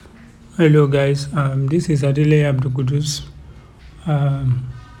Hello guys, this is Adele Abdul um,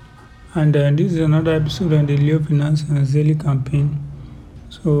 and this is another episode on the Leo Finance and Zeli campaign.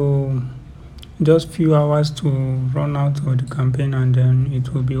 So just few hours to run out of the campaign and then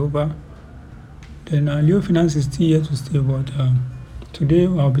it will be over. Then Leo Finance is still here to stay, but today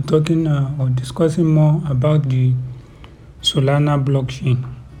I'll be talking or discussing more about the Solana blockchain.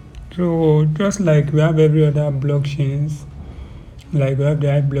 So just like we have every other blockchains, like we have the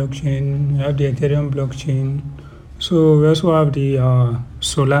I blockchain, we have the Ethereum blockchain. So we also have the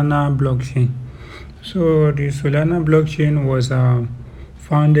Solana blockchain. So the Solana blockchain was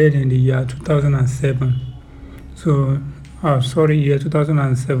founded in the year 2007. So, year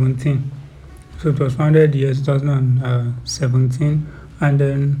 2017. So it was founded year 2017, and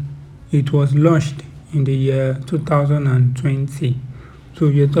then it was launched in the year 2020. So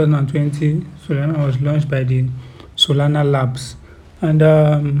year 2020, Solana was launched by the Solana Labs, and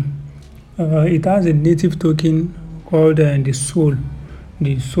it has a native token called the Sol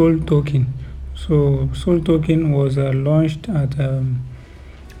token. So Sol token was launched at a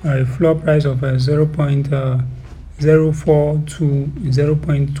floor price of 0.04 to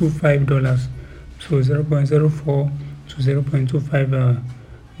 $0.25. So 0.04 to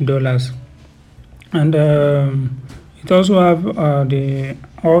 $0.25. And it also have the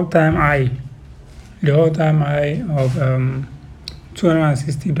all-time high of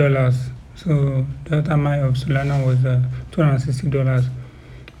 $260. So the all-time high of Solana was $260.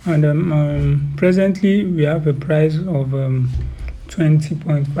 And presently we have a price of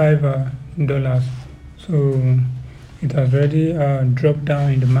 $20.5. So it has already dropped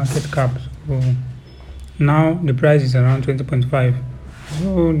down in the market cap. So now the price is around 20.5.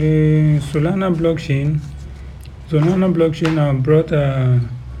 So the Solana blockchain brought a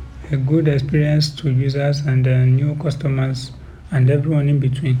good experience to users and new customers and everyone in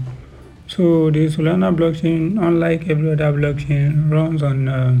between. So the Solana blockchain, unlike every other blockchain, runs on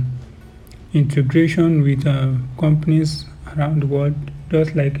integration with companies around the world,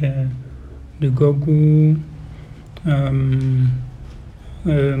 just like the Google,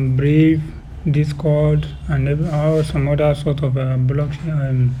 Brave, Discord, and some other sort of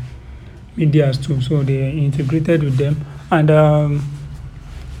blockchain medias too. So they integrated with them, and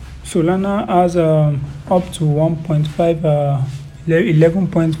Solana has up to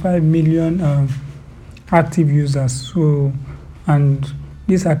 11.5 million active users. So, and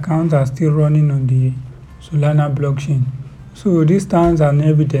these accounts are still running on the Solana blockchain. So this stands an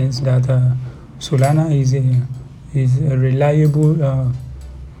evidence that Solana is a reliable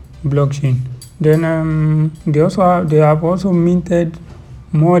blockchain. Then they have also minted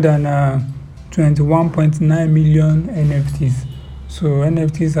more than 21.9 million NFTs. So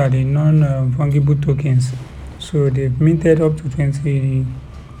NFTs are the non-fungible tokens. So they've minted up to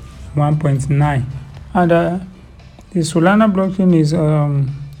 21.9, and the Solana blockchain is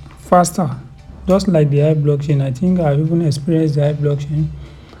faster, just like the Hive blockchain. I think I've even experienced the Hive blockchain,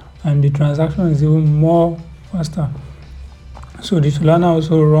 and the transaction is even more faster. So the Solana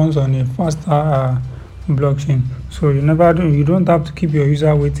also runs on a faster blockchain. So you don't have to keep your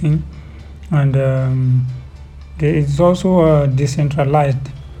user waiting, and it's also decentralized.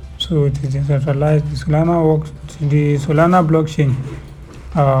 So it is decentralized. The Solana blockchain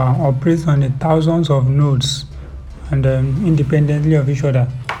operates on thousands of nodes and independently of each other.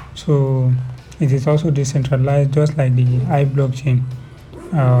 So it is also decentralized, just like the I blockchain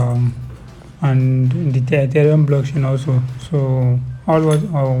and the Ethereum blockchain also. So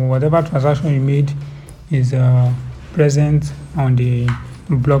whatever transaction you made is present on the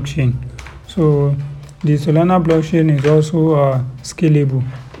blockchain. So the Solana blockchain is also scalable.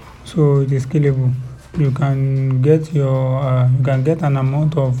 So it is scalable. You can get an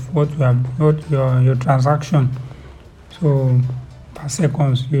amount of what your transaction. So per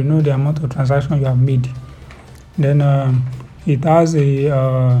seconds, you know the amount of transaction you have made. Then it has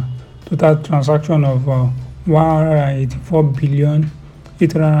a total transaction of 184 billion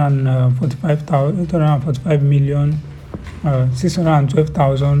 845 million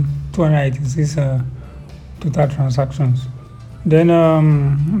 612,286 total transactions. Then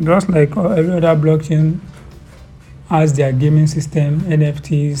just like every other blockchain has their gaming system,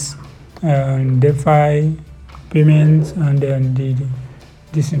 NFTs, DeFi, payments, and then the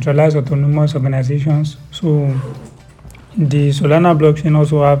decentralized autonomous organizations. So the Solana blockchain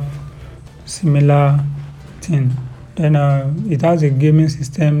also have similar thing. Then it has a gaming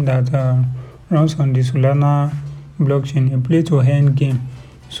system that runs on the Solana blockchain, a play-to-earn game.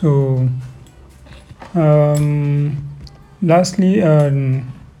 So lastly,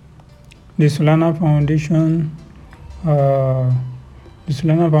 the Solana Foundation, the The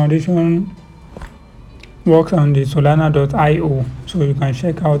Solana Foundation works on the Solana.io, so you can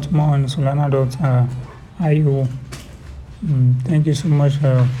check out more on Solana.io. Thank you so much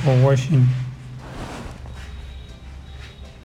for watching.